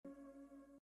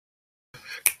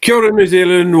Kia ora, New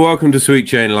Zealand. Welcome to Sweet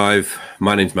Chain Live.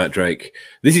 My name's Matt Drake.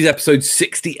 This is episode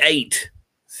 68.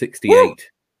 68. Woo!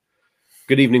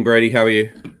 Good evening, Brady. How are you?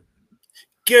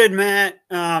 Good, Matt.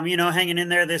 Hanging in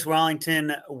there. This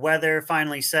Wellington weather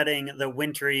finally setting the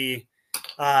wintry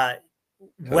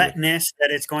wetness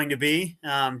that it's going to be.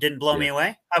 Didn't blow me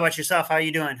away. How about yourself? How are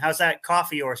you doing? How's that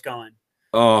coffee yours going?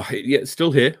 Oh, yeah, it's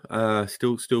still here.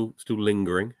 Still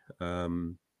lingering.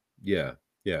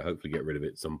 Hopefully get rid of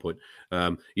it at some point.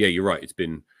 You're right. It's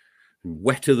been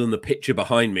wetter than the picture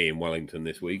behind me in Wellington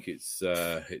this week. It's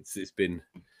been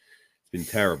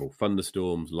terrible.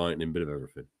 Thunderstorms, lightning, bit of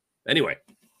everything. Anyway,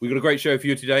 we've got a great show for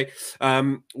you today.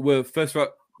 We're first of all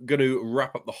going to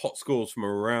wrap up the hot scores from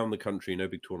around the country. No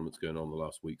big tournaments going on the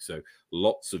last week, so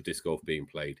lots of disc golf being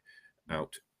played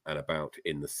out and about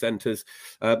in the centres.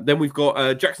 Then we've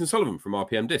got Jackson Sullivan from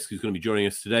RPM Disc, who's going to be joining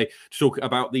us today to talk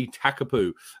about the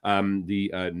Takapu,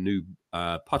 the new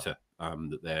putter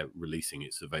that they're releasing.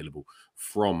 It's available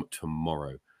from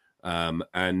tomorrow.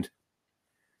 And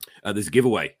there's a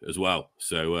giveaway as well.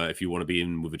 So if you want to be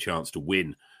in with a chance to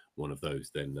win one of those,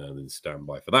 then stand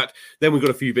by for that. Then we've got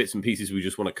a few bits and pieces we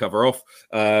just want to cover off.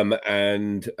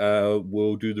 And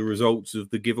we'll do the results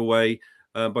of the giveaway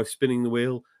by spinning the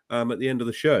wheel at the end of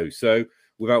the show. So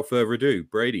without further ado,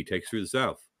 Brady, take us through the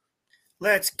South.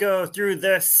 Let's go through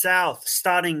the South,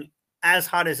 starting as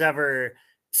hot as ever.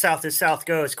 South as South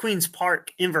goes. Queen's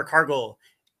Park, Invercargill.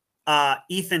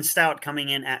 Ethan Stout coming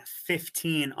in at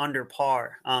 15 under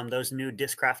par. Those new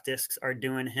Discraft discs are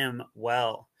doing him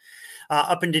well.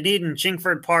 Up in Dunedin,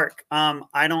 Chingford Park.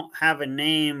 I don't have a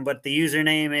name, but the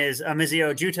username is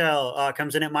Amizio Jutel.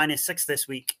 Comes in at -6 this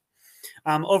week.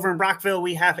 Over in Brockville,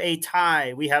 we have a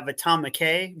tie. We have a Tom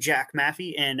McKay, Jack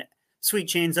Maffey, and Sweet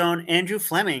Chain Zone Andrew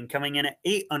Fleming coming in at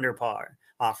 8 under par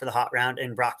for the hot round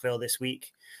in Brockville this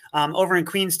week. Over in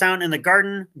Queenstown in the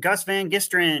Garden, Gus Van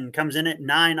Gisteren comes in at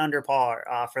 9 under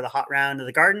par for the hot round of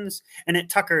the Gardens. And at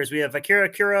Tucker's, we have Akira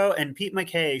Kuro and Pete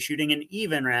McKay shooting an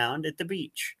even round at the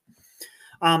beach.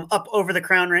 Up over the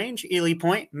Crown Range, Ely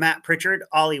Point, Matt Pritchard,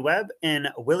 Ollie Webb, and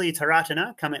Willie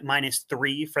Taratana come at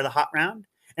 -3 for the hot round.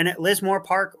 And at Lismore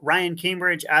Park, Ryan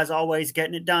Cambridge, as always,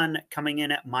 getting it done, coming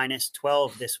in at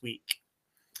 -12 this week.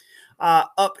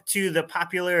 Up to the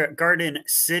popular Garden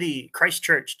City,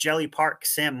 Christchurch, Jelly Park,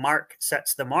 Sam Mark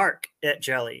sets the mark at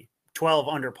Jelly, 12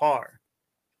 under par.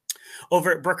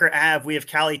 Over at Brooker Ave, we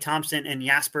have Callie Thompson and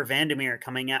Jasper Vandermeer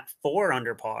coming at 4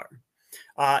 under par.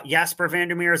 Jasper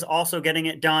Vandermeer is also getting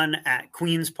it done at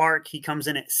Queen's Park. He comes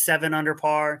in at 7 under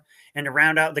par. And to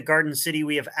round out the Garden City,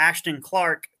 we have Ashton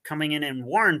Clark coming in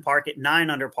Warren Park at 9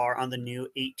 under par on the new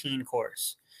 18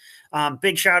 course.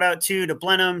 Big shout out to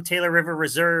Blenheim, Taylor River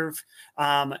Reserve,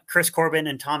 Chris Corbin,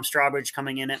 and Tom Strawbridge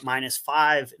coming in at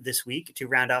 -5 this week to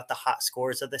round out the hot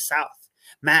scores of the South.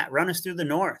 Matt, run us through the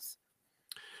North.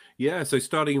 Yeah, so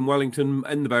starting in Wellington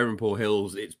and the Berrenport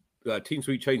Hills, it's Team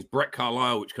Sweet Chain's Brett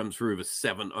Carlisle, which comes through with a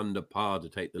 7 under par to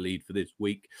take the lead for this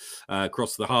week.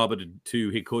 Across the harbour to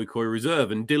Hikoikoi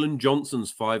Reserve, and Dylan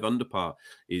Johnson's 5 under par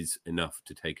is enough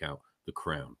to take out the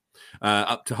crown.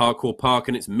 Up to Harcourt Park,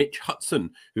 and it's Mitch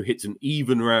Hudson who hits an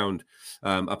even round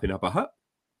up in Upper Hutt.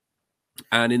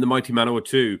 And in the Mighty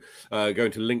Manawatu,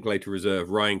 going to Linklater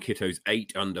Reserve, Ryan Kitto's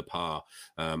 8 under par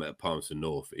at Palmerston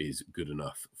North is good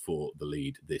enough for the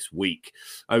lead this week.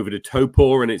 Over to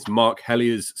Topor, and it's Mark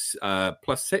Hellier's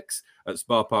 +6 at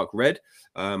Spa Park Red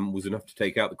was enough to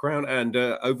take out the crown. And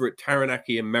over at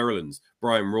Taranaki and Maryland's,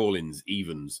 Brian Rawlins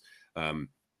evens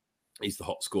is the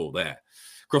hot score there.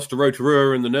 Across to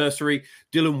Rotorua in the Nursery,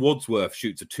 Dylan Wadsworth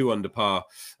shoots a 2 under par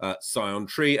Scion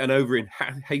Tree. And over in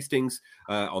Hastings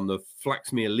on the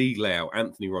Flaxmere League layout,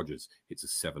 Anthony Rogers hits a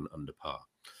 7 under par.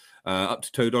 Up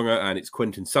to Tauranga, and it's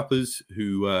Quentin Suppers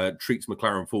who treats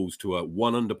McLaren Falls to a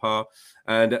 1 under par.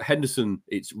 And at Henderson,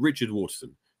 it's Richard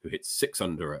Waterson who hits 6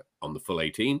 under on the full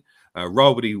 18.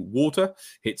 Rawbody Water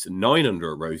hits 9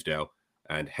 under at Rosedale.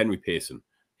 And Henry Pearson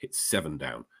hits 7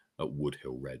 down at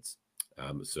Woodhill Reds.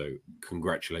 So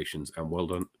congratulations and well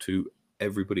done to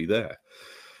everybody there.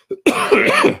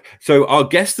 So our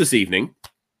guest this evening,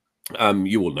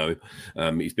 you all know,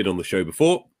 he's been on the show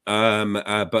before,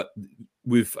 but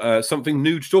with something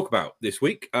new to talk about this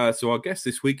week. So our guest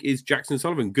this week is Jackson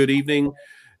Sullivan. Good evening,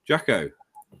 Jacko.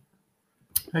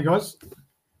 Hey, guys.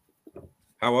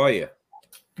 How are you?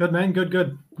 Good, man.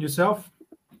 Good. Yourself?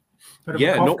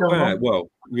 Yeah, not bad. Well,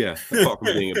 yeah, apart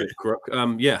from being a bit crook.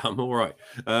 Yeah, I'm all right.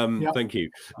 Thank you.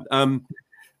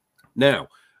 Now,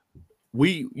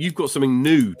 you've got something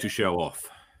new to show off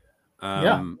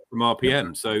from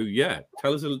RPM. So yeah,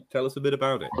 tell us a bit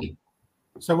about it.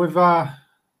 So we've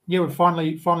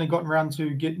finally gotten around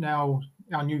to getting our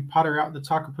new putter out, the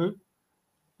Takapu.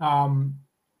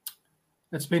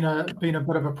 It's been a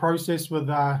bit of a process with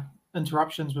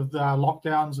interruptions with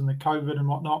lockdowns and the COVID and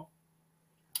whatnot,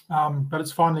 but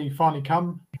it's finally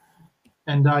come,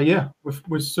 and yeah,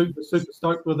 we're super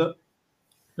stoked with it.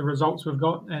 The results we've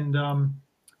got, and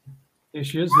there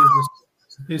she is.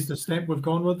 There's the stamp we've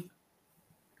gone with.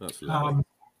 That's lovely.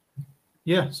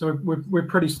 Yeah, so we're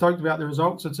pretty stoked about the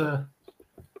results. It's a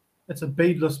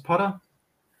beadless putter,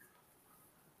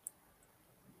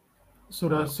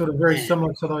 sort of very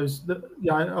similar to those.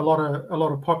 A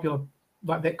lot of popular,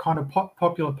 like that kind of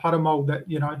popular putter mold. That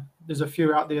there's a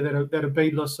few out there that are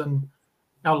beadless, and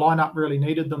our lineup really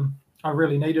needed them. I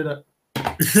really needed it.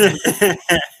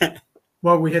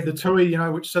 Well, we had the Tui,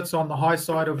 which sits on the high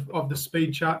side of the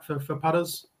speed chart for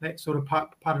putters, that sort of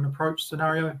putt and approach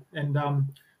scenario, and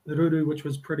the Ruru, which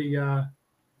was pretty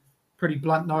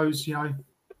blunt nose,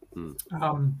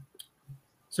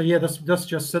 So yeah, this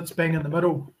just sits bang in the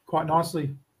middle quite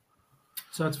nicely.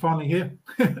 So it's finally here.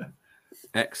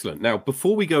 Excellent. Now,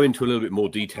 before we go into a little bit more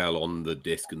detail on the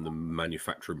disc and the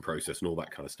manufacturing process and all that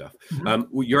kind of stuff,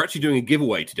 you're actually doing a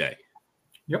giveaway today.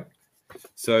 Yep.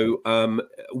 So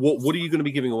what are you going to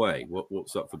be giving away?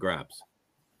 What's up for grabs?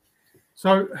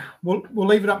 So we'll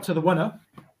leave it up to the winner.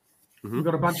 We've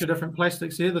got a bunch of different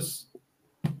plastics here.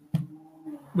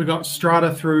 We've got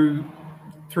Strata through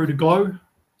to Glow.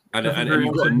 And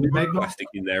you've got a new plastic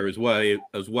in there as well.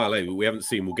 We haven't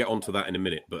seen. We'll get onto that in a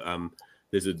minute. But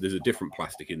there's a different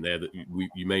plastic in there that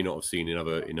you may not have seen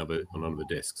on other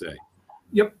discs.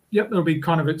 Yep. It'll be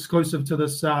kind of exclusive to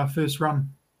this first run.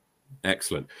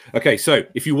 Excellent. Okay, so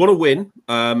if you want to win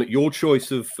your choice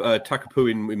of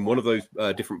Takapu in one of those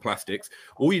different plastics,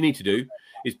 all you need to do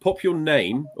is pop your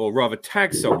name, or rather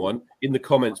tag someone, in the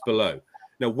comments below.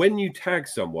 Now, when you tag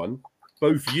someone,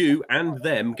 both you and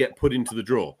them get put into the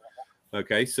draw.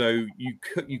 Okay, so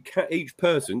each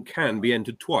person can be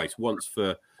entered twice, once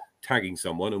for tagging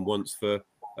someone and once for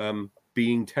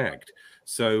being tagged.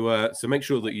 So make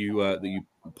sure that you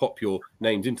pop your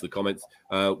names into the comments.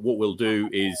 What we'll do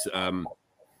is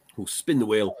we'll spin the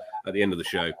wheel at the end of the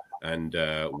show, and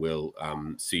we'll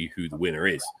see who the winner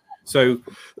is. So,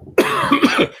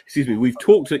 excuse me. You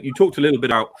talked a little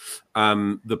bit about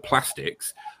the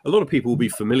plastics. A lot of people will be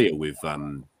familiar with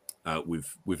RPM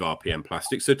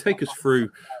plastics. So take us through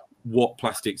what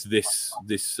plastics this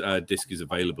disc is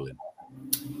available in.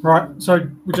 Right. So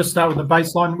we just start with the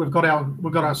baseline. We've got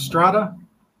our Strata,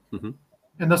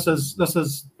 and this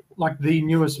is like the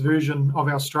newest version of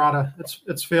our Strata.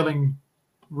 It's feeling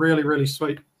really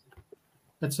sweet.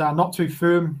 It's not too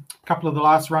firm. A couple of the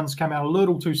last runs came out a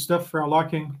little too stiff for our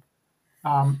liking,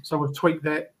 so we've tweaked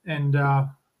that and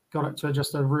got it to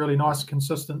just a really nice,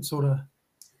 consistent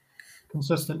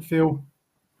feel.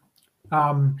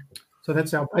 So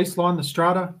that's our baseline, the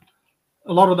Strata.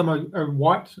 A lot of them are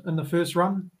white in the first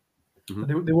run.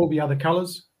 There will be other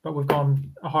colors, but we've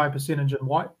gone a higher percentage in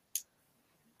white.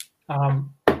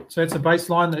 So it's a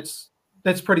baseline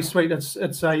that's pretty sweet.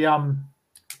 It's a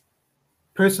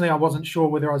personally, I wasn't sure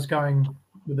whether I was going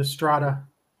with the Strata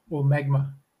or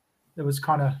Magma. It was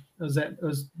pretty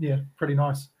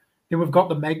nice. Then we've got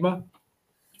the Magma.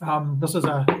 This is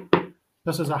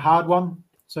a hard one,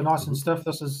 so nice and stiff.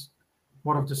 This is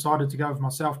what I've decided to go with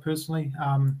myself personally.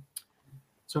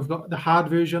 So we've got the hard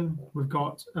version, we've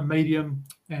got a medium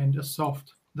and a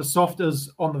soft. The soft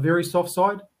is on the very soft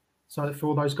side. So for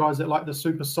all those guys that like the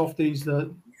super softies,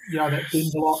 that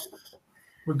bend a lot,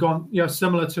 we've gone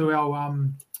similar to our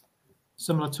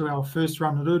first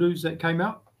run Rurus that came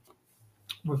out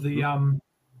with the I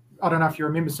don't know if you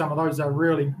remember some of those. They're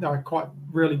quite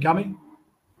really gummy.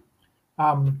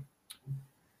 So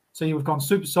we've gone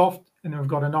super soft, and then we've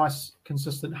got a nice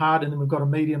consistent hard, and then we've got a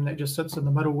medium that just sits in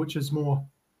the middle, which is more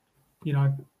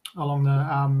along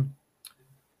the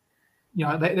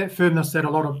that firmness that a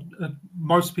lot of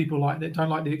most people like, that don't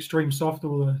like the extreme soft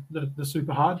or the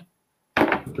super hard.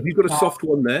 Have you got a soft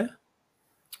one there?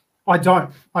 I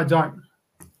don't. I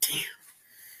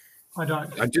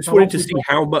just wanted to see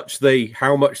how much they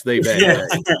vary.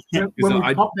 When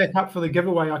we pop back up for the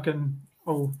giveaway, when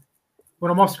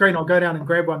I'm off screen, I'll go down and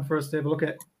grab one for us to have a look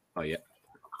at. Oh yeah.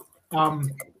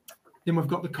 Then we've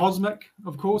got the Cosmic,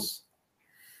 of course.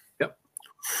 Yep.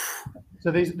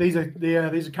 So these are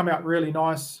come out really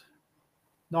nice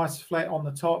flat on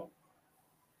the top.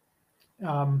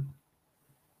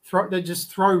 They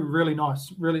just throw really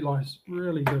nice, really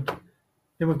good.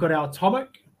 Then we've got our Atomic.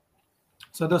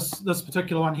 So this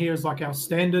particular one here is like our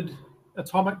standard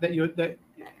Atomic that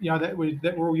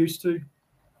we're all used to.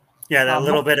 Yeah, that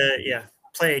little bit of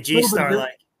play a G Star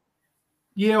like.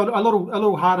 Yeah, a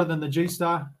little harder than the G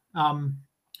Star.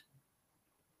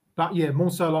 but yeah,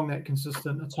 more so along that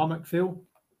consistent atomic feel.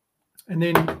 And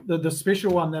then the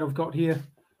special one that I've got here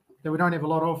that we don't have a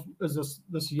lot of is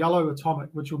this yellow atomic,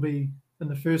 which will be in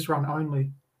the first run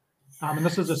only. And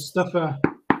this is a stiffer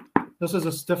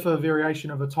variation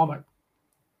of atomic.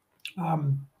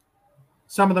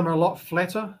 Some of them are a lot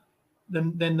flatter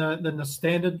than the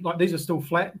standard. Like these are still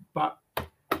flat, but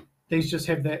these just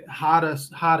have that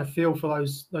harder feel for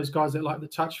those guys that like the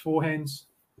touch forehands.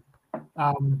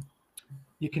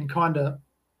 You can kind of,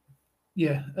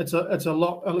 yeah, it's a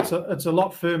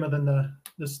lot firmer than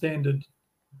the standard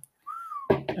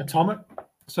atomic.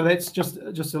 So that's just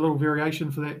a little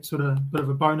variation for that sort of bit of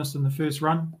a bonus in the first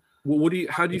run. Well,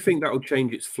 how do you think that will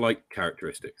change its flight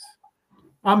characteristics?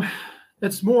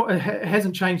 It's more. It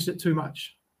hasn't changed it too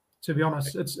much, to be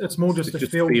honest. It's more just a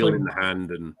feel thing. In the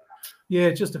hand and yeah,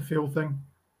 it's just a feel thing.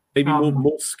 Maybe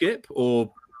more skip,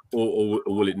 or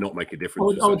will it not make a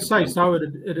difference? I would say so.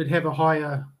 It'd have a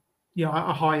higher,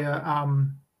 yeah.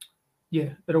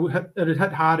 It'd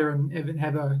hit harder and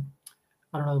have a,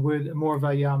 I don't know the word, more of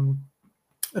a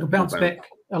it'll bounce back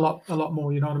a lot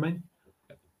more. You know what I mean?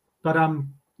 But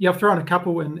yeah, I've thrown a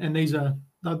couple, and these they're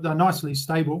nicely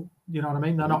stable. You know what I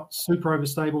mean? They're not super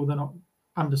overstable. They're not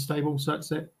understable. So it's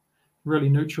that really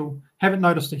neutral. Haven't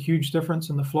noticed a huge difference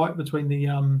in the flight between the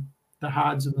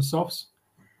hards and the softs.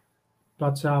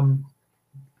 But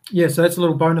yeah, so that's a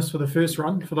little bonus for the first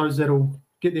run for those that'll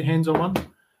get their hands on one.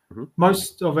 Mm-hmm.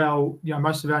 Most of our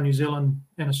New Zealand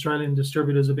and Australian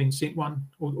distributors have been sent one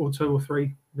or two or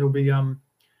three. There'll be some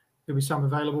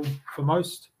available for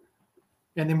most.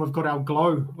 And then we've got our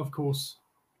glow, of course.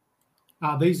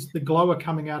 The glow are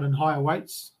coming out in higher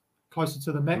weights, closer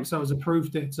to the max. So it was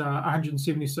approved at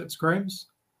 176 grams.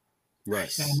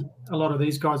 Right. And a lot of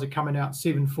these guys are coming out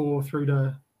 7.4 through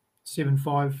to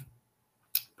 7.5,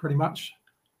 pretty much.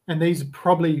 And these are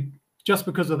probably, just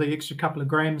because of the extra couple of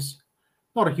grams,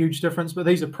 not a huge difference, but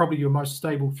these are probably your most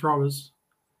stable throwers.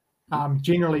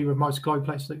 Generally, with most glow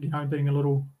plastic, being a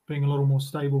little more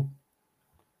stable.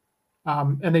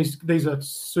 And these are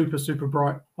super, super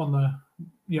bright on the,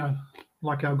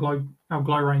 like our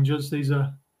glow ranges. These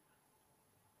are,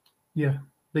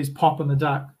 these pop in the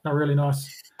dark. They're really nice.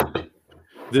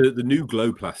 The new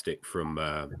glow plastic from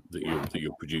that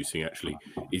you're producing actually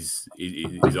is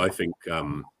I think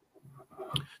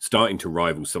starting to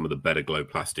rival some of the better glow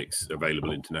plastics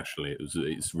available internationally.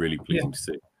 It's really pleasing to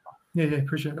see. Yeah,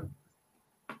 appreciate it.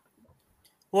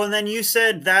 Well, and then you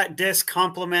said that disc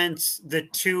complements the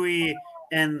Tui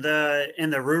and the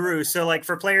Ruru. So like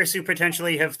for players who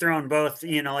potentially have thrown both,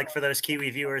 like for those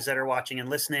Kiwi viewers that are watching and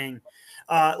listening,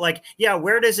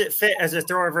 where does it fit as a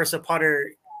thrower versus a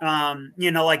putter?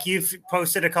 Like you've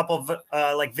posted a couple of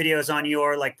like videos on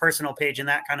your like personal page and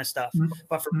that kind of stuff. Mm-hmm.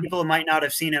 But for people who might not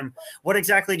have seen him, what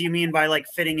exactly do you mean by like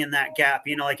fitting in that gap?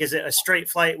 Like is it a straight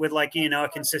flight with like a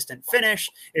consistent finish?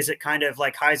 Is it kind of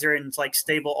like hyzer and it's like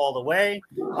stable all the way?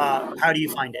 How do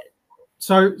you find it?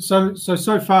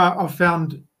 So far I've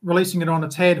found releasing it on a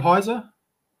tad hyzer.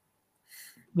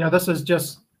 This is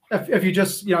just if you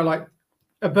just like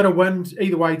a bit of wind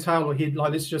either way, tail or head,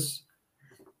 like it's just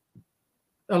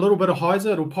a little bit of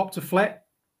hyzer, it'll pop to flat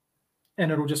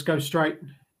and it'll just go straight,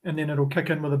 and then it'll kick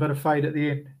in with a bit of fade at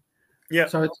the end. Yeah.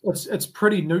 So it's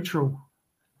pretty neutral.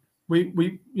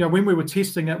 We when we were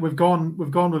testing it, we've gone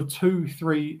with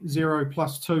 2-3-0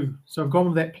 +2. So I've gone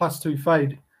with that +2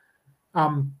 fade.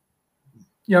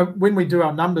 When we do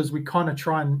our numbers, we kind of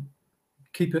try and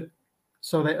keep it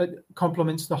so that it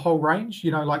complements the whole range.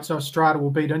 So a strata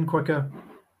will beat in quicker.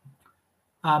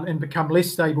 And become less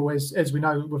stable as we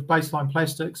know with baseline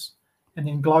plastics, and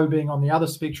then glow being on the other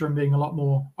spectrum being a lot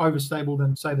more overstable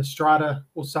than say the strata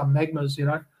or some magmas,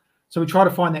 So we try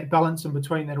to find that balance in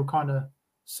between that'll kind of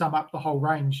sum up the whole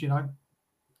range,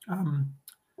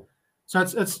 So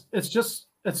it's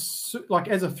like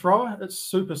as a thrower, it's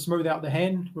super smooth out the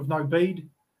hand with no bead.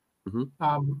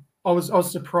 Mm-hmm. I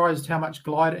was surprised how much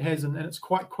glide it has, and it's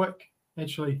quite quick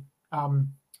actually.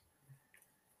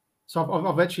 So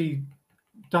I've actually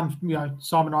done,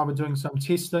 Simon and I were doing some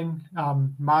testing.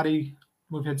 Marty,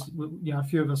 we've had, a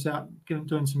few of us out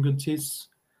doing some good tests,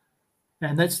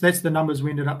 and that's the numbers we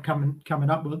ended up coming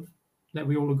up with that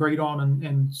we all agreed on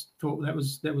and thought that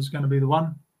was going to be the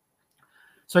one.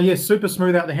 So yeah, super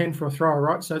smooth out the hand for a thrower,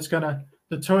 right? So it's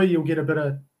the Tui you'll get a bit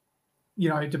of,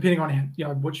 depending on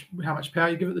how much power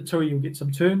you give it, the Tui you'll get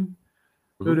some turn.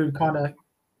 Voodoo kind of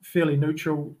fairly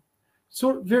neutral,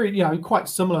 sort of very quite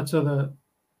similar to the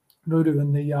Voodoo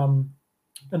in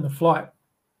the flight,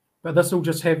 but this will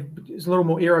just it's a little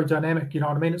more aerodynamic. You know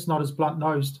what I mean? It's not as blunt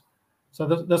nosed, so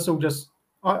this will just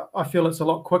I feel it's a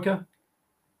lot quicker,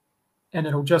 and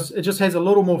it just has a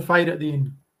little more fade at the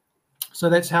end. So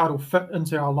that's how it'll fit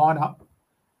into our lineup.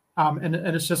 And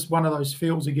it's just one of those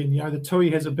feels again. The Tui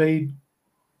has a bead,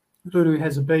 Lulu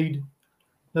has a bead.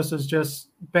 This is just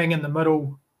bang in the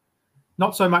middle.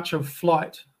 Not so much of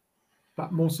flight,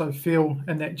 but more so feel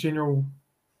in that general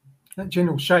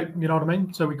shape. You know what I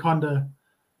mean? So we kind of,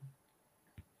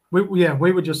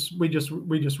 we just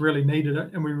really needed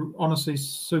it, and we were honestly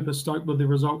super stoked with the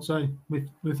results. So we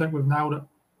think we've nailed it,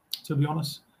 to be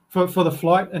honest, for the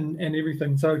flight and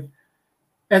everything. So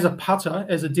as a putter,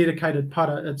 as a dedicated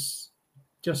putter, it's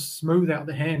just smooth out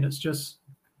the hand. It's just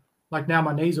like now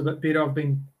my knee's a bit better. I've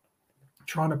been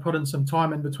trying to put in some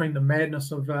time in between the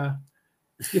madness of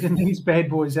getting these bad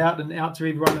boys out and out to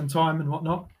everyone in time and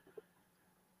whatnot.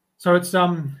 So it's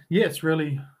it's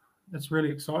really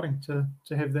exciting to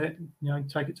have that,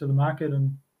 take it to the market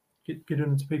and get it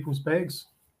into people's bags.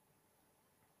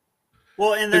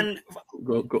 Well, and then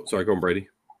sorry, go on, Brady.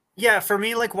 Yeah, for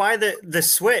me, like, why the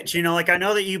switch? Like, I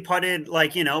know that you putted,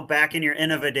 like, back in your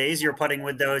Innova days, you're putting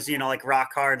with those, like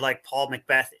rock hard, like Paul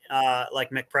Macbeth, like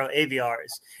McPro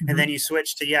AVRs, and then you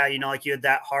switched to like you had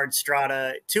that hard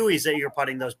Strata Tuis that you're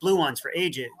putting those blue ones for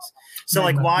ages. So,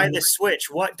 like, why the switch?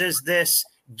 What does this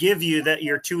give you that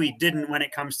your Tui didn't when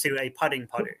it comes to a putting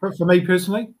putter? For me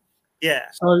personally, yeah.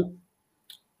 So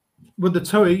with the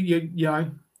Tui,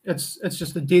 it's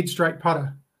just a dead straight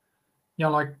putter.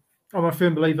 Like, I'm a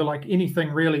firm believer, like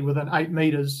anything really within 8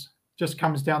 meters just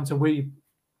comes down to where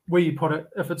you put it.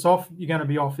 If it's off, you're going to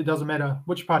be off. It doesn't matter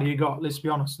which putter you got. Let's be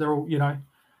honest. They're all,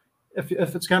 if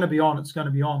it's going to be on, it's going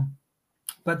to be on.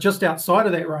 But just outside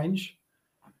of that range,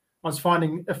 I was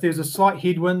finding if there's a slight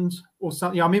headwind or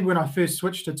something. I remember when I first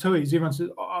switched to Tuis, everyone said,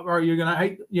 "Oh, bro, you're going to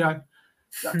hate,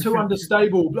 too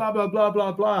unstable, blah, blah, blah,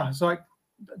 blah, blah." It's like,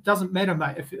 it doesn't matter,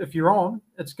 mate. If you're on,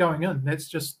 it's going in. That's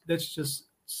just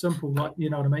simple, like, you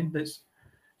know what I mean? That's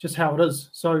just how it is.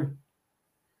 So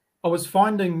I was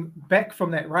finding back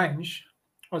from that range,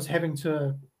 I was having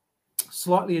to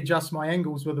slightly adjust my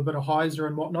angles with a bit of hyzer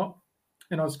and whatnot.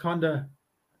 And I was kind of,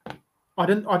 I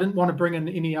didn't want to bring in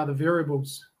any other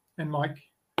variables. And like,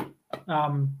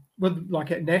 with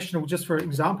like at National, just for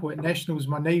example, at Nationals,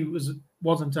 my knee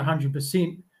wasn't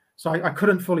 100%. So I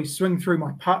couldn't fully swing through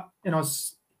my putt. And I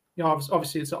was,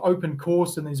 obviously it's an open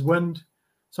course and there's wind.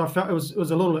 So I felt it was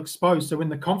a little exposed. So when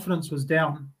the confidence was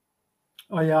down,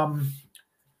 I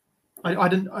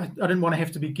didn't want to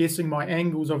have to be guessing my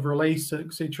angles of release,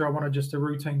 etc. I wanted just a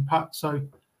routine putt. So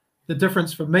the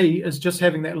difference for me is just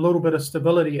having that little bit of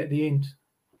stability at the end,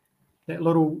 that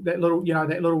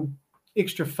little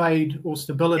extra fade or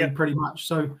stability, pretty much.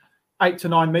 So 8 to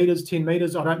 9 meters, 10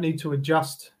 meters, I don't need to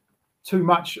adjust too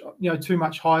much, too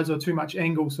much highs or too much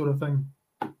angle sort of thing.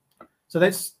 So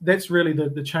that's really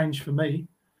the change for me.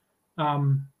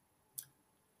 And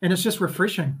it's just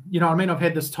refreshing. I mean, I've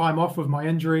had this time off with my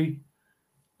injury.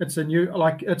 It's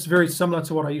it's very similar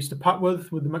to what I used to putt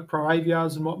with the Mick Pro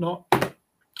AVRs and whatnot.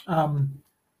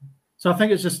 So I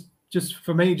think it's just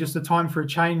for me, just a time for a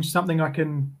change, something I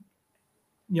can,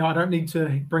 I don't need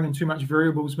to bring in too much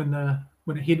variables when a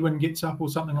headwind gets up or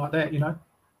something like that,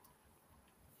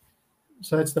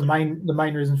 So that's the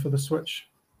main reason for the switch.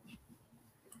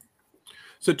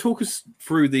 So talk us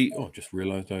through I just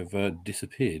realised I've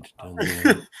disappeared down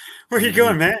the, Where are you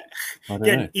going, Matt?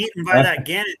 Getting know. Eaten by that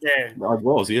gannet there. I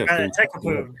was, yeah.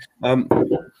 Takapu.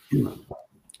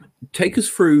 Take us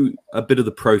through a bit of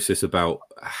the process about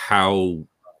how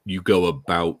you go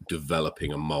about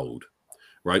developing a mold,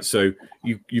 right? So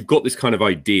you've got this kind of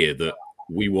idea that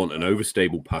we want an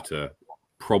overstable putter,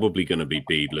 probably going to be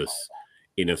beadless,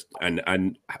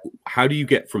 and how do you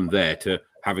get from there to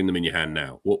having them in your hand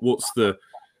now?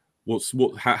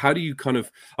 How do you kind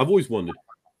of? I've always wondered,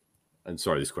 and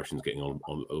sorry, this question's getting on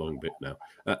a long bit now.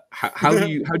 How do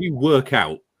you work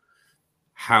out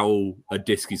how a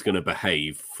disc is going to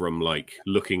behave from like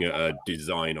looking at a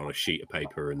design on a sheet of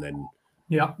paper and then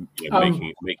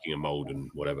making a mold and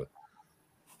whatever?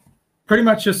 Pretty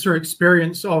much just through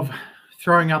experience of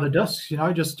throwing other discs,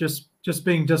 just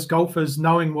being disc golfers,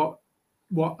 knowing what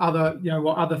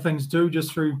other things do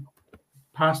just through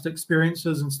past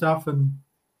experiences and stuff, and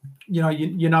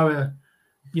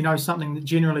something that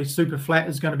generally super flat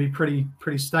is going to be pretty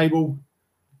stable,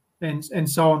 and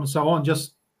so on and so on.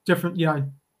 Just different,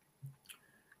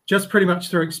 just pretty much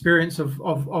through experience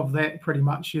of that, pretty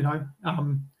much,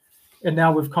 and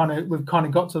now we've kind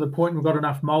of got to the point, we've got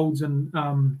enough molds and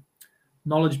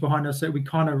knowledge behind us that we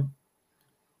kind of,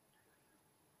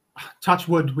 touch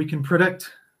wood, we can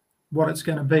predict what it's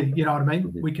going to be. You know what I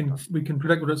mean? We can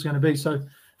predict what it's going to be. So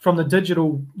from the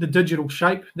digital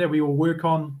shape that we all work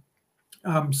on,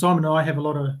 Simon and I have a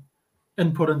lot of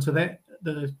input into that,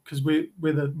 because we're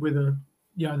the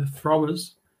the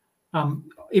throwers.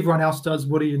 Everyone else does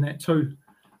Woody in that too,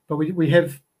 but we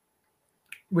have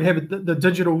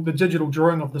the digital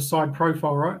drawing of the side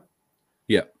profile, right?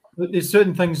 Yeah. There's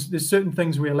certain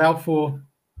things we allow for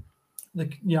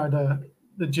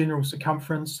the general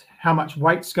circumference, how much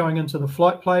weight's going into the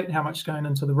flight plate, how much going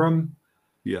into the rim,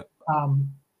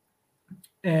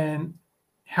 and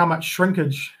how much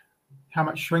shrinkage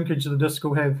the disc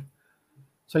will have.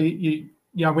 So you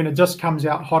when a disc comes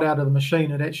out hot out of the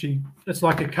machine, it's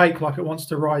like a cake, like it wants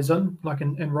to rise in,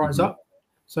 and rise up.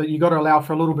 So you got to allow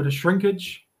for a little bit of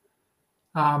shrinkage.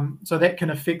 So that can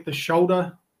affect the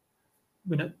shoulder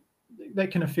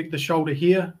that can affect the shoulder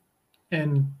here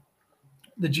and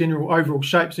the general overall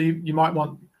shape. So you might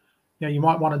want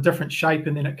a different shape,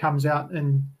 and then it comes out.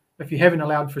 And if you haven't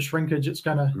allowed for shrinkage, it's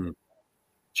going to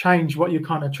change what you're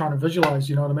kind of trying to visualize.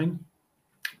 You know what I mean?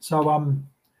 So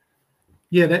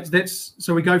that's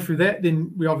so we go through that.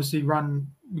 Then we obviously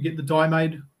we get the die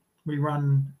made. We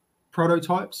run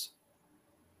prototypes.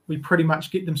 We pretty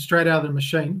much get them straight out of the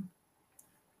machine,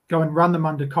 go and run them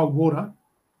under cold water,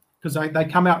 because they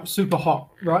come out super hot,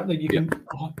 right? Like you don't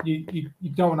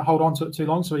want to hold on to it too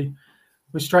long. So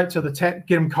we're straight to the tap,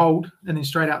 get them cold, and then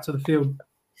straight out to the field.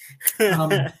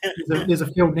 There's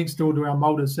a field next door to our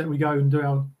molders that we go and do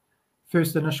our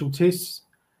first initial tests.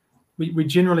 We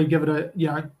generally give it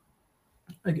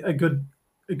a good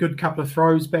couple of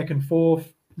throws back and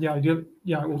forth.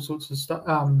 All sorts of stuff,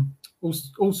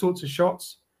 all sorts of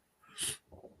shots.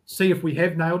 See if we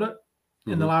have nailed it.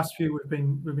 In the last few, we've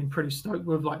been pretty stoked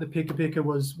with. Like the Peka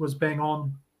was bang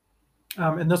on.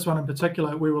 And this one in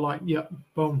particular, we were like, yeah,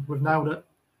 boom, we've nailed it.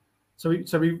 So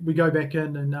we go back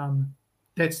in, and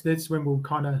that's when we'll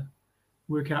kind of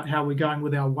work out how we're going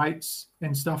with our weights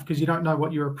and stuff, because you don't know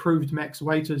what your approved max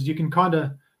weight is. You can kind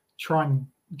of try and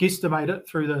guesstimate it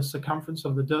through the circumference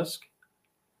of the disc.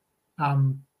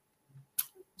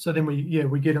 So then we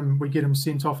get them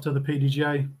sent off to the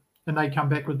PDGA, and they come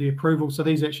back with the approval. So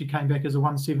these actually came back as a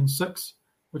 176,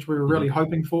 which we were really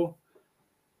hoping for.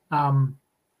 And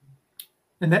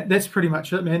that's pretty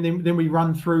much it, man. Then we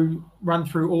run through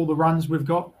all the runs we've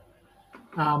got.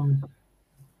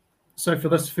 So for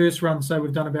this first run, say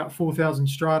we've done about 4,000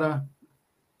 strata,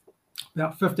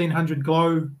 about 1,500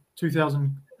 glow,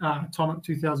 2,000 atomic,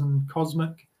 2,000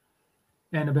 cosmic,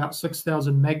 and about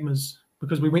 6,000 magmas,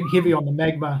 because we went heavy on the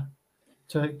magma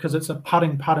because it's a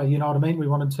putting putter, you know what I mean? We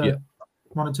wanted to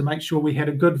make sure we had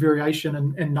a good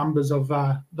variation in numbers of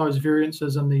those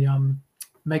variances in the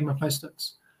magma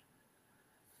plastics.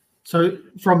 So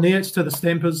from there, it's to the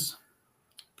stampers,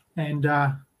 and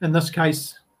in this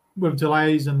case, with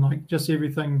delays and like just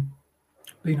everything,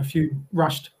 been a few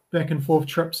rushed back and forth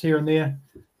trips here and there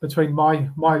between my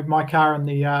car and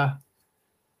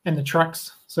the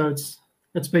trucks. So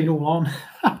it's been all on.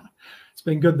 It's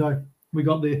been good though. We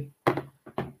got there.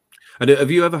 And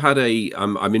have you ever had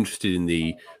I'm interested in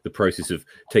the process of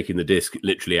taking the disc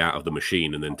literally out of the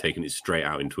machine and then taking it straight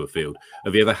out into a field.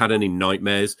 Have you ever had any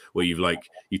nightmares where you've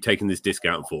taken this disc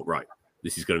out and thought, right,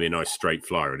 this is going to be a nice straight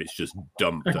flyer, and it's just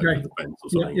dumped over the fence or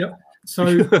something? Yeah. So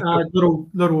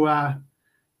little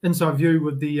inside view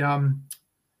with the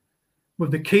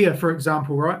Kia, for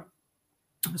example, right?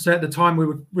 So at the time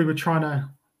we were trying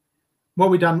to, what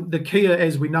we done, the Kia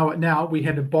as we know it now, we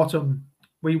had a bottom.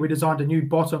 We designed a new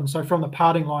bottom. So from the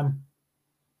parting line,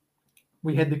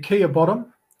 we had the Kia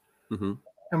bottom, and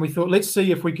we thought, let's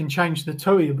see if we can change the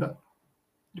tui a bit.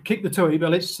 Keep the tui,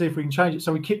 but let's see if we can change it.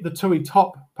 So we kept the tui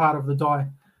top part of the die.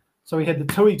 So we had the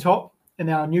tui top, and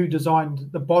our new designed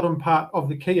the bottom part of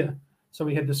the Kia. So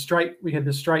we had the straight,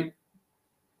 the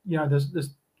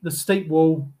steep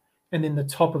wall, and then the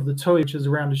top of the tui, which is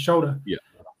around his shoulder. Yeah.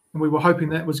 And we were hoping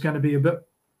that was going to be a bit,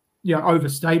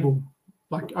 overstable,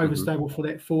 overstable for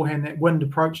that forehand, that wind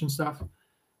approach and stuff.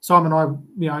 Simon and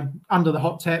I, under the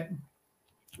hot tap,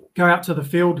 go out to the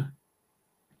field,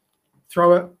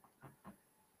 throw it.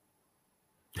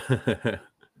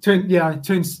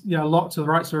 Turns a lot to the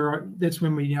right. So that's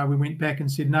when we went back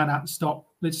and said, no, stop.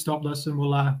 Let's stop this, and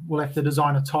we'll have to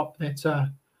design a top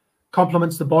that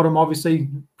complements the bottom. Obviously,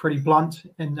 pretty blunt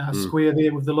and square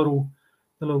there with the little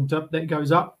dip that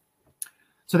goes up.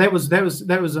 So that was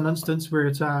an instance where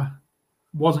it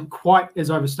wasn't quite as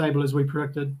overstable as we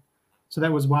predicted. So that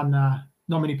was one.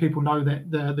 Not many people know that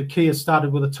the Kia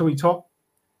started with a tui top.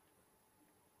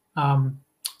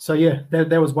 So yeah,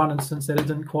 that was one instance that it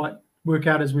didn't quite work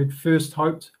out as we'd first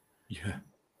hoped. Yeah.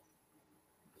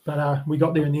 But we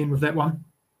got there in the end with that one.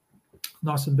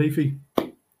 Nice and beefy.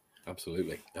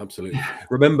 Absolutely.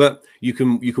 Remember, you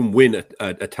can win a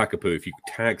Takapu if you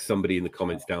tag somebody in the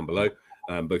comments down below.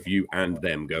 Both you and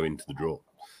them go into the draw.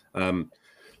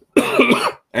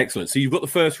 Excellent. So you've got the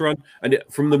first run, and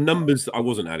from the numbers, I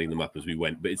wasn't adding them up as we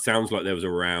went, but it sounds like there was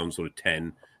around sort of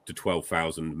 10 to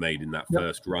 12,000 made in that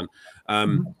first run.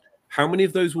 How many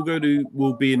of those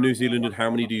will be in New Zealand, and how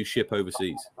many do you ship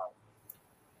overseas?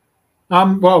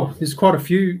 Well, there's quite a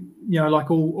few,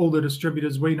 like all the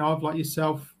distributors we know of, like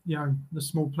yourself, the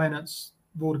Small Planets,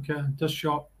 Vortica, Disc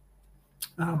Shop,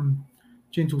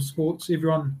 Gentle Sports,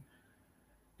 everyone.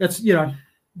 That's, they've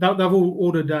all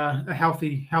ordered a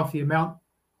healthy amount,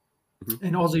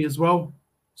 and Aussie as well.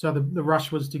 So the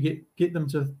rush was to get them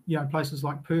to, places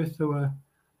like Perth, who are,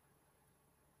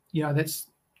 that's,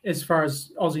 as far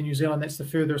as Aussie, New Zealand, that's the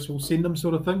furthest we'll send them,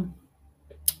 sort of thing.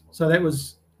 So that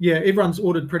was, everyone's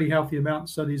ordered pretty healthy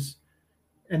amounts. So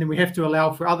and then we have to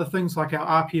allow for other things like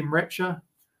our RPM Rapture,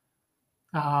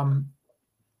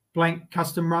 blank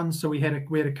custom runs. So we had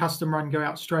a custom run go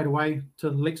out straight away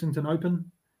to the Lexington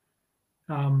Open.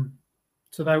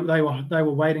 So they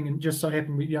were waiting, and just so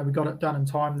happened we got it done in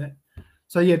time.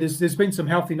 There's been some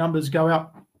healthy numbers go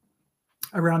out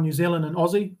around New Zealand and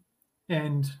Aussie,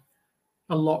 and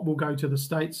a lot will go to the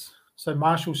States. So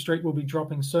Marshall Street will be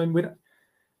dropping soon. We don't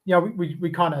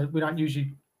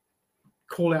usually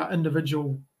call out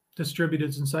individual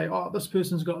distributors and say, oh, this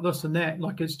person's got this and that.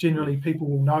 Like, it's generally people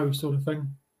will know, sort of thing.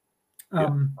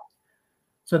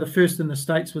 So the first in the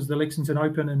States was the Lexington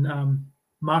Open, and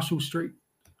Marshall Street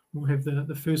will have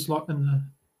the first lot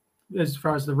as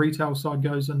far as the retail side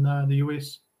goes in the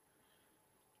US.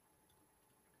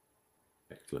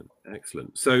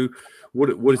 Excellent. So,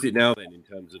 what is it now then in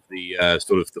terms of the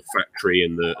sort of the factory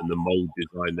and the mold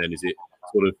design? Then is it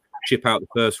sort of ship out the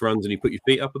first runs and you put your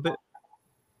feet up a bit?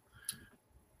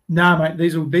 No, mate.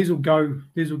 These will go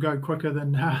quicker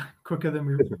than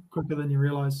you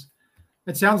realise.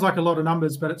 It sounds like a lot of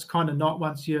numbers, but it's kind of not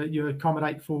once you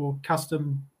accommodate for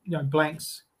custom,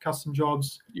 blanks, custom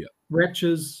jobs,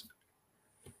 raptures.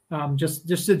 Just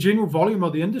the general volume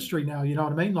of the industry now, you know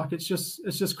what I mean? Like, it's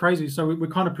just crazy. So we're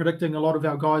kind of predicting a lot of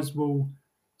our guys will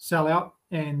sell out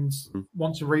and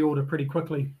want to reorder pretty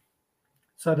quickly.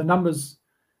 So the numbers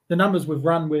we've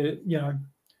run, we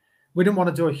didn't want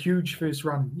to do a huge first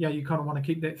run. You kind of want to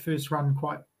keep that first run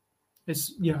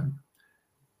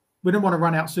we didn't want to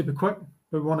run out super quick,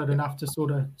 but we wanted enough to sort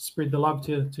of spread the love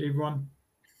to everyone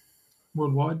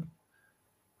worldwide.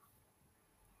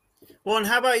 Well, and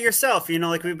how about yourself?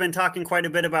 Like, we've been talking quite a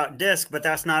bit about disc, but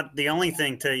that's not the only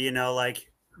thing to,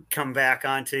 come back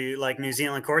onto, like, New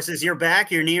Zealand courses. You're back,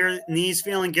 your knees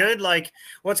feeling good. Like,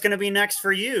 what's going to be next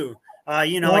for you?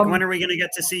 When are we going to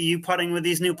get to see you putting with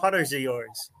these new putters of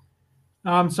yours?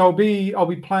 So I'll be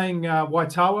playing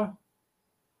Waitawa,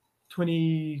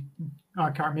 I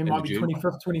can't remember, might be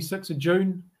 25th, 26th of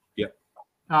June. Yep.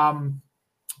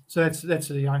 So that's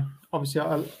obviously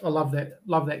I love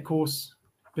that course.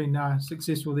 Been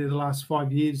successful there the last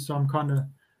 5 years, so I'm kind of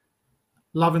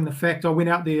loving the fact I went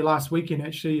out there last weekend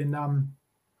actually and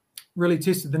really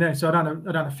tested the knee. So I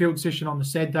done a field session on the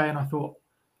Saturday, and I thought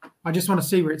I just want to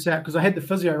see where it's at, because I had the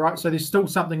physio, right? So there's still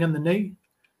something in the knee,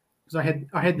 because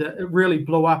it really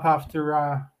blew up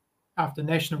after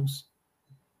nationals,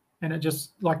 and it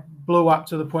just like blew up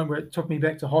to the point where it took me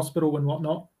back to hospital and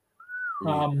whatnot.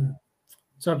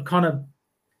 So I've kind of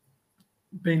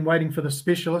been waiting for the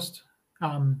specialist.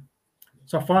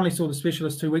 So I finally saw the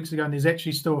specialist 2 weeks ago, and there's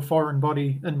actually still a foreign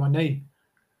body in my knee.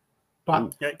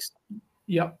 But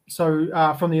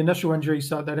so from the initial injury,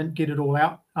 so they didn't get it all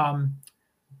out.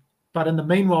 But in the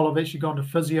meanwhile, I've actually gone to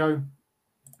physio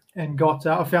and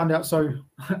I found out, so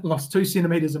I lost 2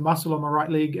 centimeters of muscle on my right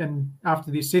leg, and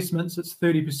after the assessments, it's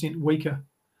 30% weaker.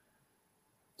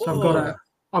 So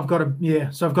I've got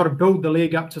to build the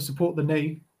leg up to support the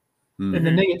knee. And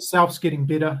the knee itself's getting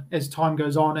better as time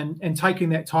goes on, and taking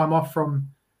that time off from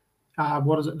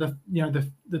the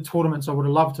tournaments I would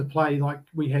have loved to play. Like,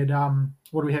 we had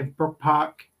what do we have? Brook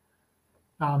Park,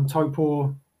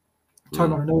 Taupō,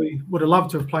 Taumaranui. Would have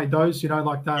loved to have played those.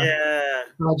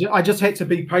 I just had to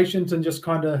be patient and just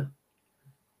kind of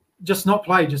just not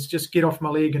play, just get off my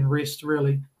leg and rest,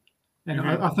 really. And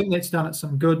I think that's done it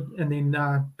some good. And then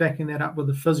backing that up with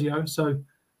the physio. So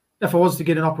if I was to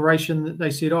get an operation, they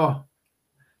said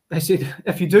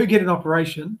if you do get an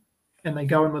operation and they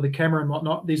go in with a camera and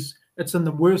whatnot, it's in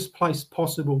the worst place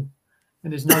possible,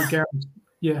 and there's no guarantee.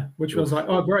 Which was like,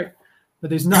 oh, great, but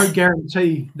there's no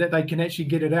guarantee that they can actually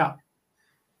get it out.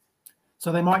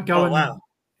 So they might go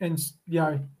and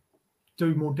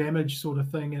do more damage, sort of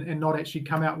thing, and not actually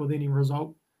come out with any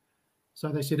result. So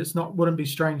they said wouldn't be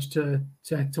strange to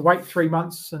wait 3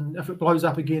 months, and if it blows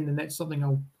up again, then that's something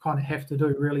I'll kind of have to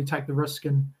do, really take the risk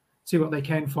and see what they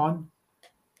can find.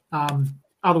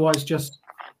 Otherwise, just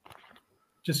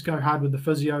just go hard with the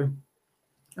physio.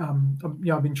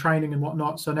 I've been training and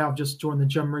whatnot, so now I've just joined the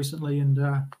gym recently, and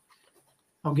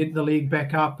I'll get the leg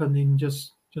back up and then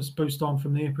just boost on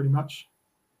from there, pretty much.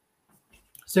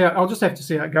 So I'll just have to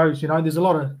see how it goes. There's a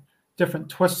lot of different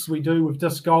twists we do with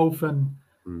disc golf, and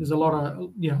there's a lot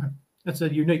of it's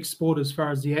a unique sport as far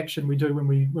as the action we do when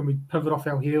we pivot off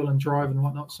our heel and drive and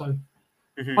whatnot. So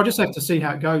I'll just have to see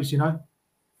how it goes.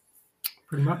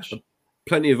 Pretty much.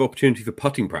 Plenty of opportunity for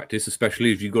putting practice,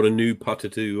 especially if you've got a new putter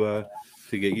to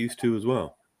get used to as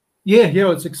well. Yeah,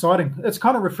 it's exciting. It's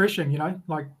kind of refreshing,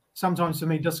 Like sometimes for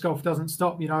me, disc golf doesn't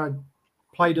stop. I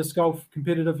play disc golf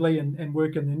competitively and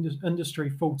work in the industry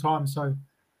full time. So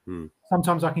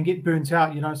sometimes I can get burnt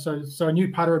out, So a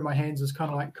new putter in my hands is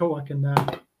kind of like cool. I can.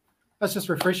 That's just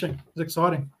refreshing. It's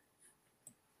exciting,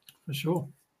 for sure.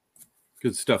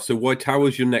 Good stuff. So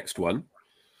Waitawa's your next one?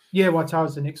 Yeah,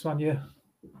 Waitawa's the next one. Yeah.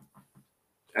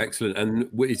 Excellent. And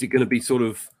is it going to be sort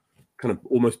of kind of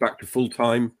almost back to full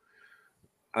time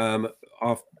from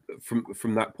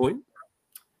that point?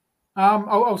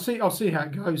 I'll see how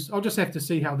it goes. I'll just have to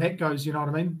see how that goes. You know what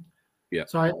I mean? Yeah.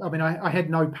 So I had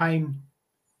no pain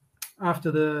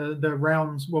after the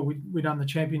rounds. Well, we done the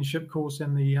championship course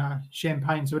and the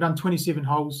Champagne. So we done 27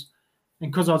 holes,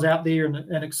 and because I was out there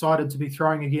and excited to be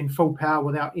throwing again full power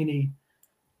without any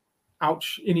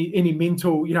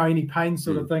mental, any pain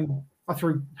sort of thing. I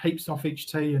threw heaps off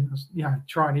each tee and was,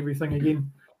 trying everything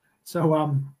again.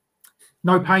 So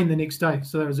no pain the next day.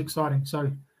 So that was exciting.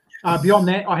 So beyond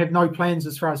that, I have no plans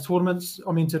as far as tournaments.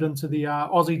 I'm entered into the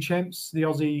Aussie champs, the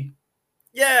Aussie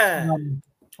Nice,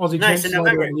 champs in November.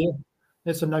 later in the year.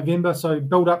 That's in November. So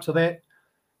build up to that,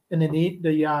 and then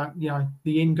the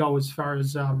end goal as far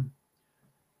as the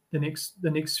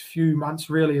next few months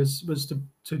really was to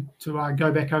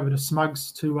go back over to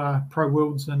Smugs to Pro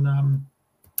Worlds and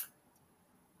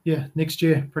next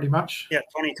year pretty much. Yeah,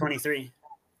 2023.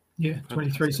 Yeah,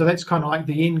 23. So that's kind of like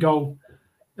the end goal.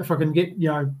 If I can get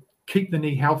keep the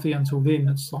knee healthy until then,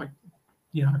 it's like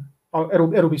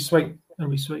it'll be sweet. It'll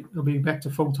be sweet. It'll be back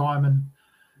to full time and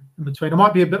in between. It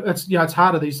might be a bit. It's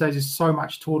harder these days. There's so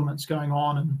much tournaments going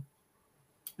on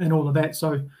and all of that.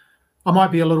 So I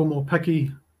might be a little more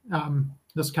picky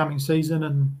this coming season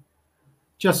and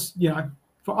just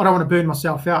I don't want to burn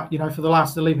myself out. For the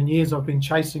last 11 years, I've been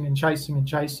chasing, and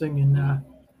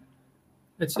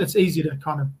it's easy to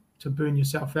kind of to burn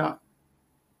yourself out.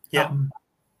 Yeah.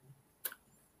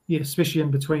 Especially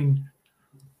in between,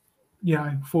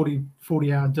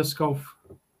 40-hour disc golf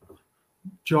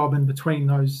job in between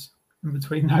those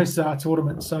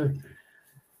tournaments. So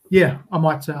yeah, I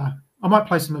might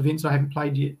play some events I haven't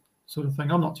played yet, sort of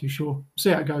thing. I'm not too sure.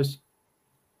 See how it goes.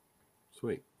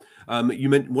 Sweet. You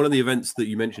meant one of the events that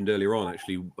you mentioned earlier on,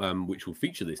 actually, which will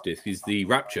feature this disc, is the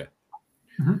Rapture.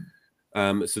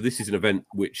 So this is an event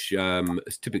which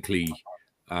is typically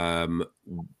run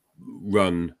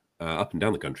up and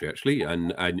down the country, actually,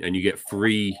 and you get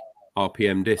free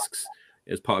RPM discs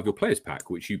as part of your players pack,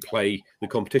 which you play the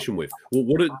competition with. Well,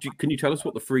 can you tell us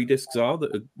what the free discs are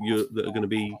that are going to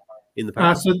be in the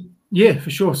pack? So yeah, for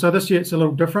sure. So this year it's a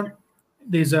little different.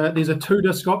 There's a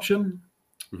 2-disc option.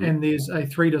 And there's a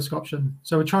 3-disc option.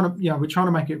 So we're trying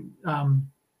to make it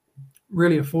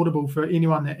really affordable for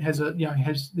anyone that has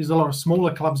there's a lot of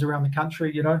smaller clubs around the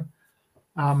country,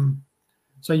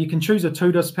 so you can choose a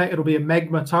 2-disc pack. It'll be a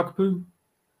Magma Takapu,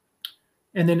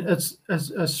 and then it's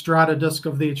a Strata disc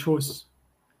of their choice.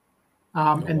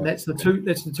 And that's the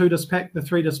 2-disc pack. The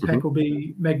 3-disc pack will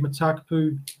be Magma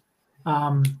Takapu,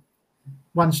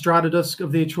 one Strata disc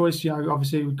of their choice.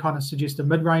 Obviously we kind of suggest a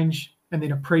mid-range, and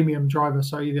then a premium driver,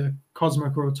 so either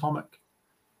Cosmic or Atomic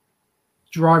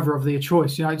driver of their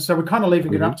choice. So we're kind of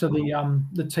leaving it up to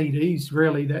the TDs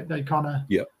really, that they kind of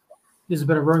there's a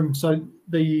bit of room. So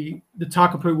the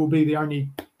Takapu will be the only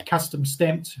custom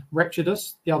stamped Rapture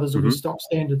disc. The others will be stock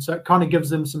standard. So it kind of gives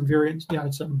them some variants,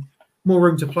 some more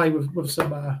room to play with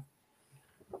some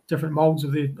different molds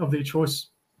of their choice.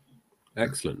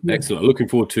 Excellent. Looking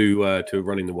forward to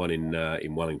running the one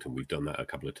in Wellington. We've done that a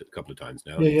couple of times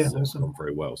now. It's awesome. Gone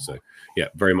very well. So yeah,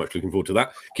 very much looking forward to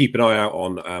that. Keep an eye out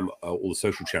on all the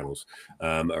social channels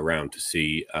around to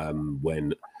see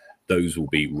when those will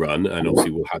be run, and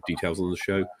obviously we'll have details on the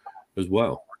show as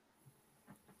well.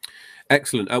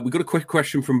 Excellent. We've got a quick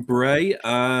question from Bray.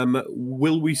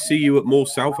 Will we see you at more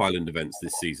South Island events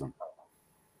this season?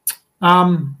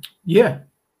 Yeah,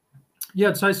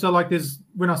 I'd say so. Like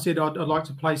when I said I'd like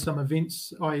to play some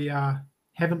events I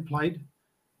haven't played,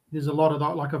 there's a lot of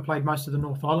that. Like I played most of the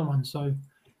North Island ones. So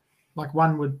like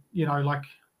one would, like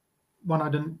one I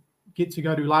didn't get to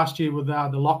go to last year with the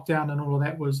lockdown and all of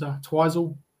that was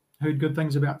Twizel. Heard good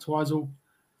things about Twizel.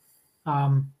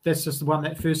 That's just the one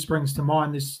that first springs to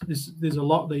mind. There's a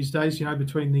lot these days,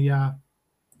 between the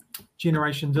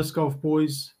Generation Disc Golf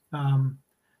boys.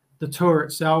 The tour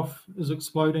itself is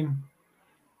exploding.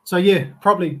 So yeah,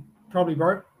 probably,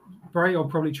 bro. I'll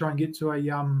probably try and get to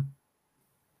a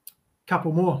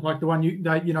couple more, like the one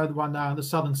the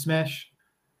Southern Smash.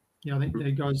 I think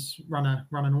they guys run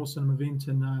an awesome event,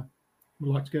 and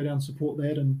would like to go down and support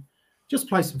that, and just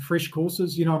play some fresh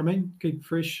courses. You know what I mean? Keep it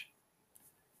fresh.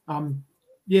 And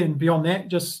beyond that,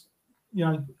 just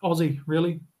Aussie.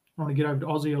 Really, I want to get over to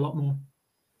Aussie a lot more.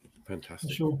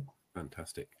 Fantastic, for sure.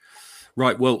 Fantastic.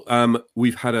 Right. Well,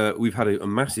 we've had a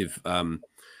massive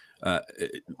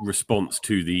response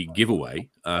to the giveaway.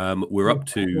 We're up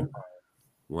to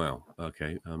wow.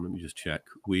 Okay. Let me just check.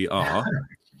 We are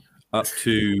up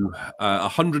to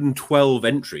 112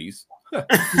 entries.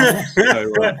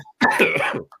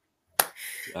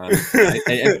 So,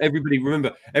 everybody,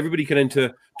 remember, everybody can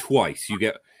enter twice. You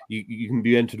can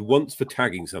be entered once for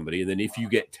tagging somebody, and then if you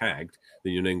get tagged,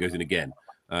 then your name goes in again.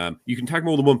 You can tag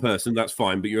more than one person, that's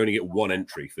fine, but you only get one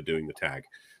entry for doing the tag,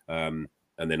 and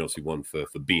then obviously one for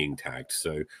being tagged.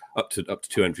 So up to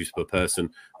 2 entries per person,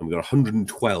 and we've got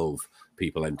 112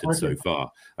 people entered so far.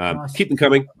 Nice. Keep them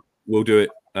coming. We'll do it.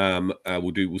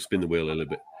 We'll spin the wheel a little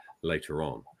bit later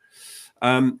on.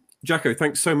 Jacko,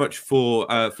 thanks so much for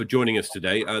joining us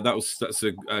today. That's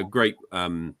a great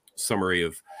summary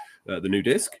of the new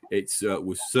disc.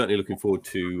 We're certainly looking forward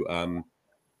to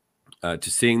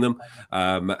seeing them.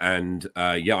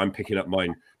 I'm picking up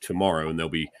mine tomorrow, and they'll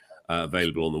be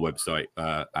available on the website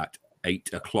at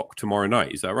 8 o'clock tomorrow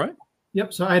night. Is that right?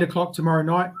 Yep. So 8 o'clock tomorrow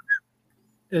night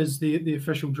is the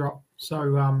official drop.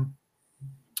 So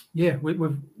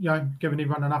we've given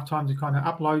everyone enough time to kind of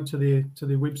upload to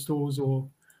their web stores or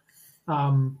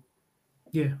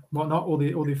whatnot,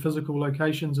 or their physical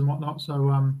locations and whatnot.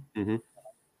 So the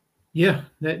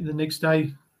next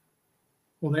day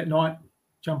or that night,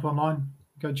 jump online,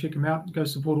 go check them out, go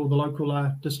support all the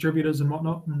local distributors and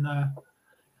whatnot, and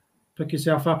pick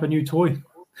yourself up a new toy.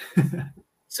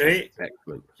 Sweet.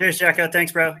 Excellent. Cheers, Jacko.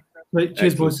 Thanks, bro. Sweet.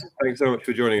 Cheers, boys. Thanks so much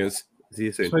for joining us. See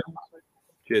you soon. Sweet.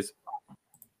 Cheers.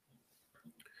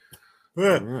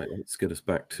 All right, let's get us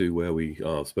back to where we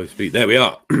are supposed to be. There we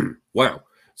are. Wow.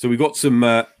 So we've got some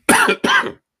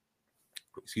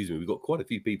excuse me, we've got quite a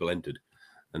few people entered,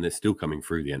 and they're still coming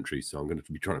through the entries, so I'm going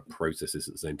to be trying to process this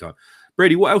at the same time.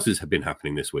 Brady, what else has been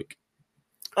happening this week?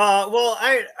 Well,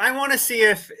 I want to see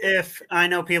if I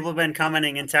know people have been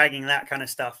commenting and tagging that kind of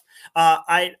stuff.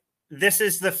 This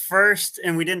is the first,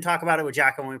 and we didn't talk about it with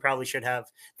Jacko, and we probably should have,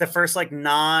 the first like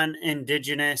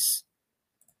non-indigenous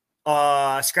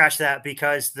scratch that,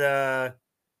 because the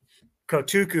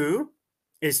Kotuku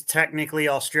is technically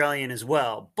Australian as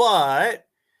well, but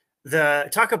the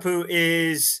Takapu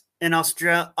is an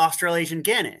Australasian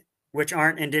gannet, which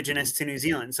aren't indigenous to New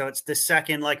Zealand. So it's the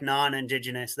second like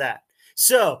non-indigenous that.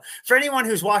 So for anyone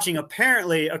who's watching,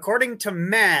 apparently, according to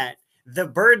Matt, the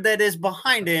bird that is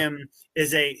behind him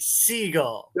is a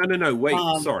seagull. No. Wait,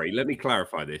 sorry. Let me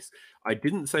clarify this. I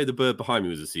didn't say the bird behind me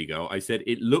was a seagull. I said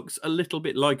it looks a little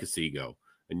bit like a seagull,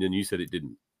 and then you said it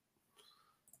didn't.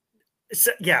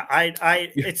 So, yeah,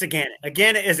 it's a gannet. A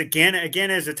gannet is a gannet. A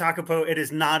gannet is a Takapu. It is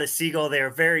not a seagull. They are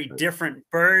very different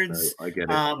birds. No, I get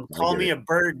it. Call me a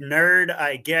bird nerd,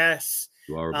 I guess.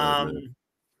 You are a bird nerd.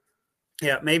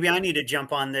 Yeah, maybe I need to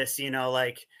jump on this,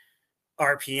 like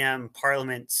RPM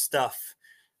Parliament stuff.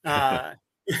 But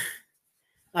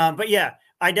yeah,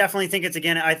 I definitely think it's,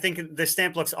 again, I think the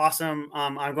stamp looks awesome.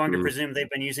 I'm going to presume they've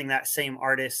been using that same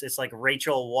artist. It's like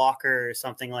Rachel Walker or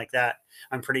something like that.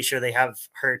 I'm pretty sure they have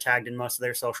her tagged in most of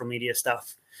their social media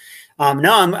stuff. I'm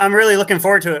really looking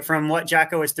forward to it. From what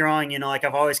Jacko is throwing, like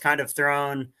I've always kind of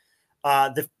thrown,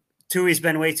 the Tui's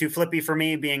been way too flippy for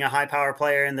me, being a high power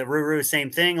player, and the Ruru, same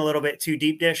thing, a little bit too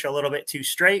deep dish, a little bit too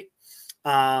straight.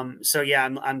 So yeah,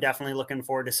 I'm definitely looking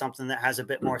forward to something that has a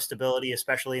bit more stability,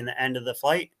 especially in the end of the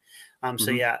flight.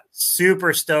 So yeah,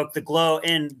 super stoked. The glow,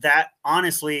 and that,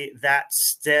 honestly, that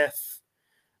stiff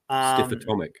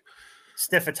atomic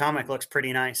looks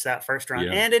pretty nice, that first run.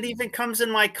 Yeah. And it even comes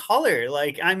in my color.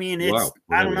 Like, I mean, it's, wow.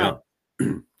 I don't know.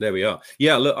 There we are.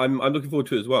 Yeah, look, I'm looking forward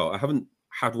to it as well. I haven't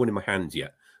had one in my hands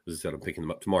yet. As I said, I'm picking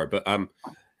them up tomorrow, but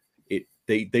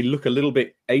they look a little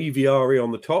bit aviary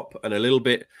on the top, and a little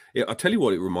bit. I'll tell you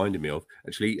what it reminded me of,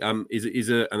 actually.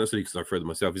 Is a, and that's because I throw them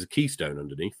myself, is a keystone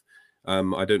underneath.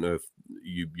 I don't know if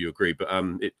you agree, but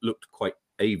it looked quite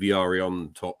aviary on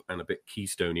top and a bit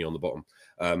keystoney on the bottom.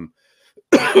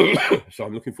 So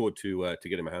I'm looking forward to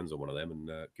getting my hands on one of them and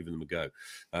giving them a go.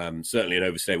 Certainly an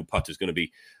overstable putter is going to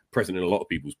be present in a lot of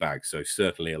people's bags, so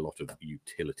certainly a lot of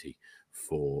utility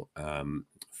for a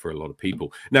lot of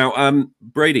people. Now,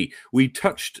 Brady, we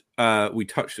touched on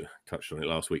it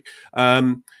last week.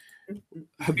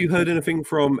 Have you heard anything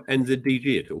from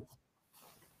NZDG at all?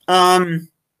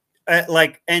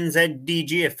 Like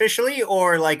NZDG officially,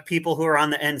 or like people who are on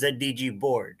the NZDG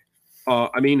board?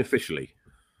 I mean, officially.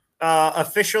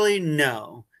 Officially,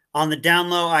 no. On the down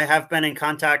low, I have been in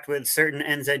contact with certain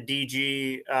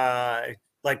NZDG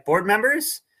like board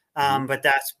members, but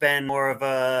that's been more of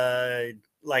a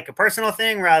personal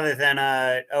thing rather than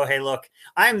oh, hey, look,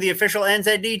 I'm the official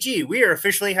NZDG. We are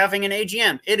officially having an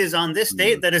AGM. It is on this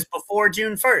date that is before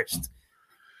June 1st.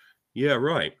 Yeah,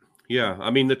 right. Yeah,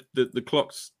 I mean the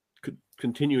clock's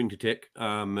continuing to tick,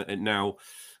 and now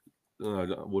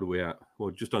what are we at?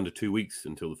 Well, just under 2 weeks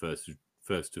until the first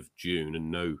of June,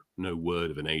 and no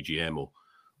word of an AGM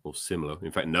or similar.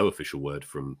 In fact, no official word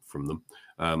from them,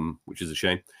 which is a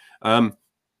shame.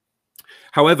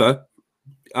 However,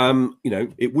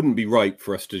 it wouldn't be right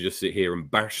for us to just sit here and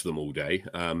bash them all day,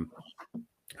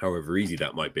 however easy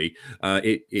that might be.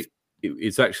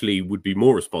 It's actually would be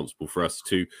more responsible for us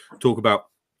to talk about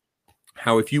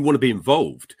how, if you want to be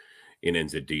involved in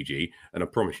NZDG, and I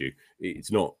promise you,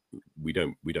 it's not, we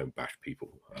don't bash people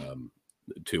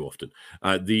too often.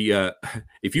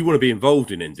 If you want to be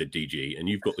involved in NZDG and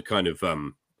you've got the kind of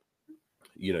the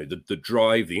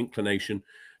drive, the inclination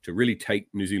to really take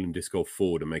New Zealand disc golf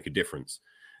forward and make a difference,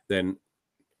 then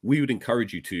we would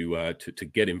encourage you to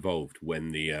get involved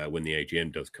when the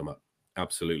AGM does come up.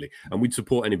 Absolutely, and we'd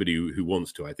support anybody who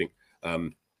wants to. I think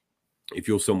if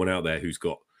you're someone out there who's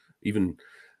got even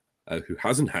who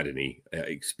hasn't had any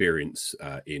experience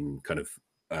in kind of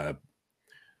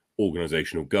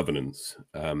organizational governance,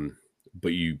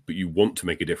 but you want to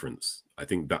make a difference, I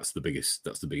think that's the biggest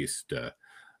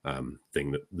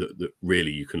thing that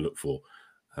really you can look for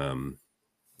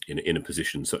in a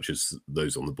position such as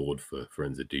those on the board for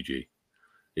NZDG.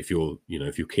 If you're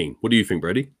keen. What do you think,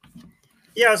 Brady?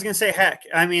 Yeah, I was going to say, heck,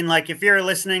 I mean, like, if you're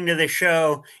listening to this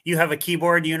show, you have a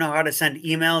keyboard, you know how to send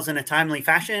emails in a timely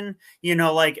fashion,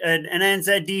 like an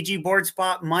NZDG board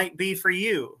spot might be for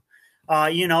you.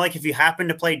 Like if you happen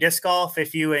to play disc golf,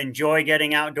 if you enjoy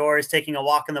getting outdoors, taking a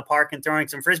walk in the park and throwing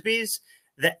some Frisbees,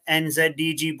 the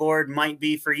NZDG board might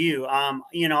be for you.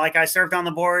 Like I served on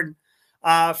the board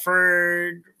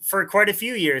for quite a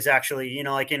few years, actually,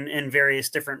 like in various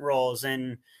different roles.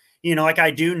 And, like I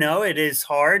do know it is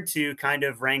hard to kind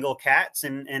of wrangle cats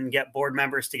and get board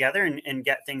members together and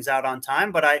get things out on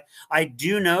time. But I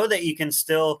do know that you can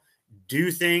still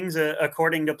do things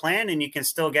according to plan, and you can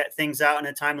still get things out in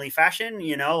a timely fashion.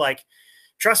 Like,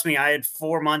 trust me, I had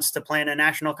 4 months to plan a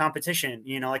national competition,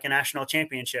 like a national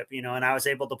championship, and I was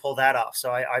able to pull that off.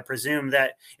 So I presume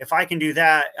that if I can do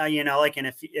that,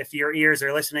 and if your ears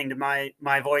are listening to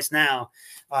my voice now,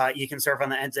 you can serve on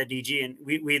the NZDG, and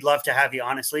we'd love to have you,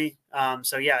 honestly.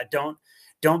 So yeah,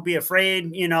 don't be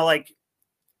afraid, jump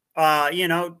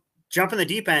in the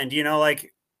deep end,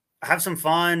 like have some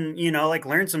fun, like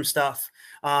learn some stuff.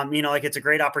 Like it's a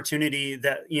great opportunity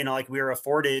that, like we were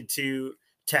afforded to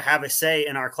have a say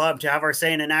in our club, to have our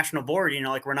say in a national board.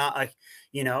 Like we're not like,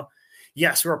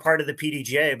 yes, we're a part of the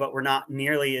PDGA, but we're not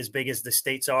nearly as big as the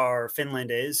States are or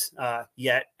Finland is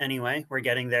yet. Anyway, we're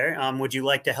getting there. Would you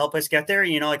like to help us get there?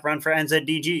 Like run for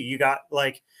NZDG. You got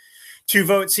like 2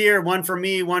 votes here, 1 from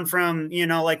me, 1 from,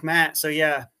 like Matt. So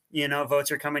yeah,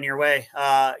 votes are coming your way.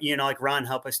 Like run,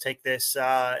 help us take this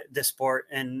sport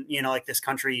and, like this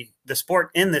country, the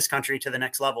sport in this country to the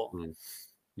next level.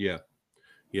 Yeah.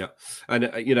 Yeah. And,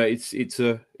 it's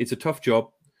a tough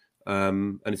job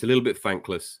and it's a little bit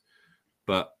thankless,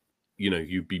 but,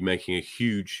 you'd be making a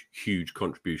huge, huge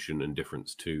contribution and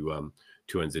difference to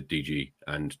NZDG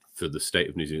and for the state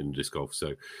of New Zealand disc golf.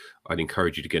 So I'd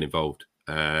encourage you to get involved,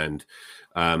 and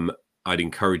I'd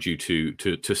encourage you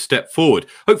to step forward.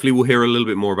 Hopefully we'll hear a little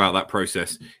bit more about that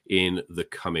process in the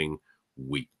coming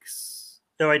weeks.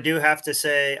 Though I do have to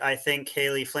say, I think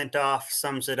Haley Flintoff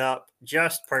sums it up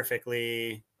just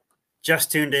perfectly.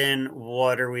 Just tuned in.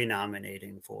 What are we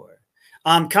nominating for?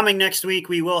 Coming next week,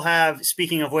 we will have,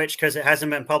 speaking of which, because it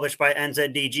hasn't been published by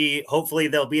NZDG, hopefully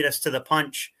they'll beat us to the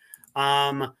punch.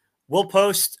 We'll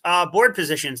post board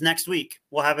positions next week.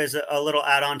 We'll have as a little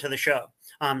add-on to the show.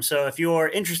 So if you're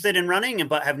interested in running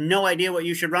but have no idea what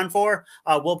you should run for,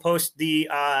 we'll post the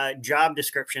job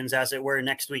descriptions, as it were,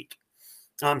 next week.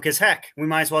 Because heck, we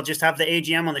might as well just have the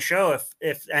AGM on the show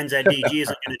if NZDG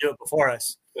isn't going to do it before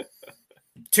us.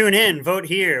 Tune in, vote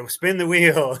here, spin the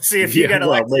wheel, see if you get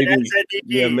elected. NZDG.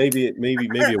 Yeah, maybe a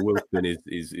wheel spin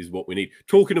is what we need.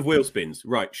 Talking of wheel spins,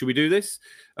 right? Should we do this?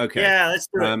 Okay. Yeah, let's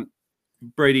do it.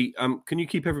 Brady, can you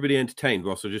keep everybody entertained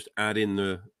whilst I just add in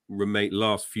the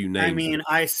last few names. I mean,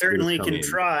 I certainly can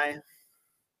try.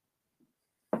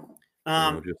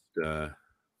 I'll just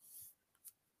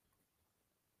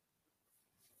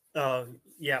oh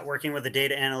yeah, working with the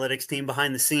data analytics team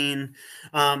behind the scene.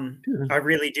 I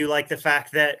really do like the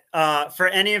fact that for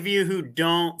any of you who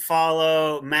don't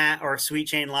follow Matt or Sweet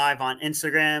Chain Live on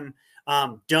Instagram,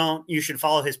 you should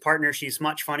follow his partner. She's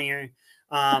much funnier.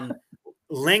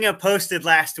 Linga posted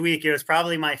last week. It was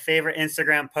probably my favorite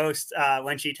Instagram post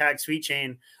when she tagged Sweet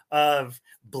Chain, of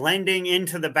blending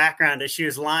into the background as she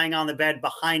was lying on the bed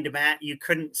behind Matt. You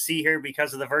couldn't see her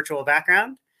because of the virtual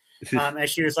background. As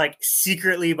she was like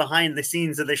secretly behind the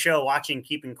scenes of the show watching,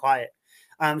 keeping quiet.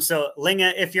 So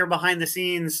Linga, if you're behind the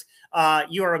scenes,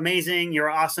 you are amazing. You're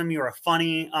awesome. You are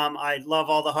funny. I love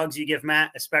all the hugs you give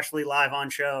Matt, especially live on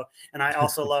show. And I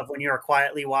also love when you're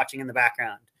quietly watching in the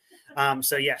background.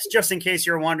 So yes, just in case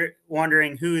you're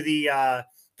wondering who the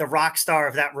rock star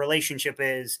of that relationship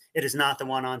is, it is not the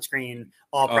one on screen.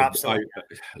 All props.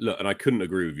 Look, and I couldn't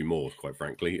agree with you more, quite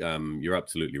frankly. You're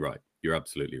absolutely right. You're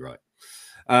absolutely right.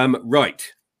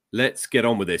 Right, let's get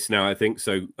on with this now. I think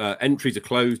so. Entries are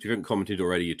closed. If you haven't commented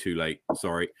already, you're too late.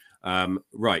 Sorry.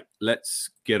 Right, let's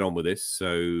get on with this.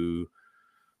 So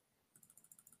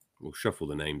we'll shuffle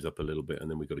the names up a little bit,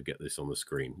 and then we've got to get this on the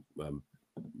screen.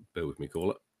 Bear with me,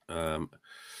 caller.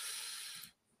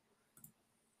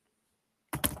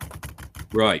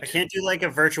 Right. I can't do like a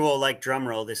virtual like drum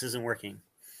roll. This isn't working.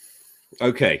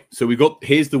 Okay, so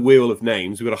here's the wheel of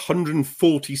names. We've got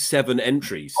 147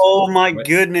 entries. Oh my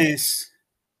goodness.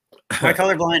 My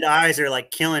colorblind eyes are like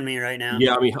killing me right now.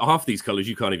 Yeah, I mean, half these colors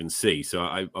you can't even see.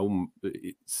 So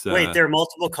it's wait, there are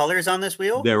multiple colors on this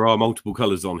wheel? There are multiple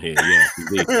colors on here. Yeah,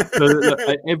 indeed. So look,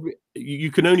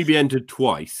 you can only be entered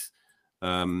twice.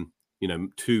 You know,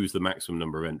 2 is the maximum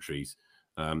number of entries.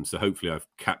 So hopefully I've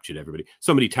captured everybody.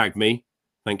 Somebody tagged me.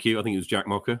 Thank you. I think it was Jack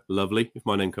Mocker. Lovely. If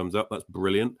my name comes up, that's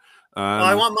brilliant.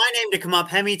 I want my name to come up.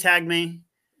 Hemi tagged me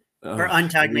or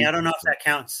untag me. I don't know if that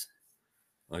counts.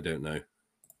 I don't know.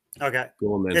 Okay.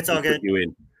 Go on then. It's all good. You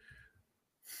in.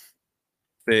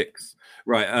 Fix.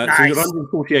 Right. Nice. So we've got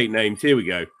 148 names. Here we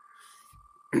go.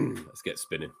 Let's get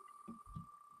spinning.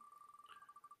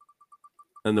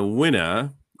 And the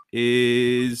winner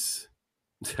is...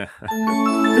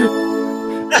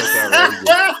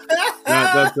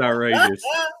 That's outrageous.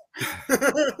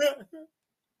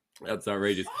 That's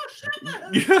outrageous.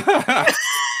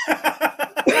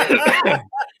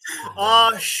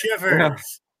 Oh,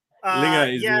 shivers.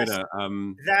 Linga is yes,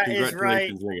 winner. That is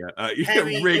right. Linga.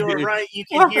 Hemi, you were right. You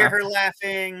can hear her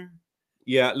laughing.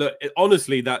 Yeah, look,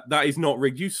 honestly, that is not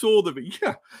rigged. You saw the...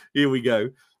 Yeah, here we go.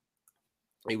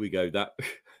 Here we go. That.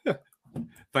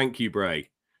 Thank you, Bray.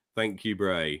 Thank you,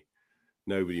 Bray.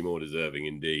 Nobody more deserving,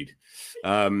 indeed.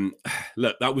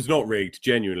 Look, that was not rigged.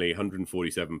 Genuinely,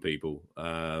 147 people.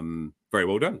 Very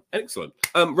well done. Excellent.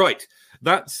 Right,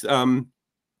 that's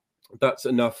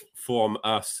enough from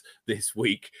us this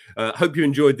week. Hope you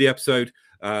enjoyed the episode.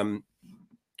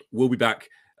 We'll be back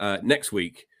next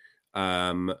week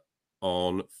on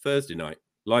Thursday night,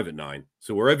 live at 9.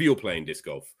 So wherever you're playing disc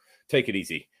golf, take it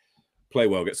easy, play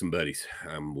well, get some birdies.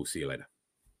 We'll see you later.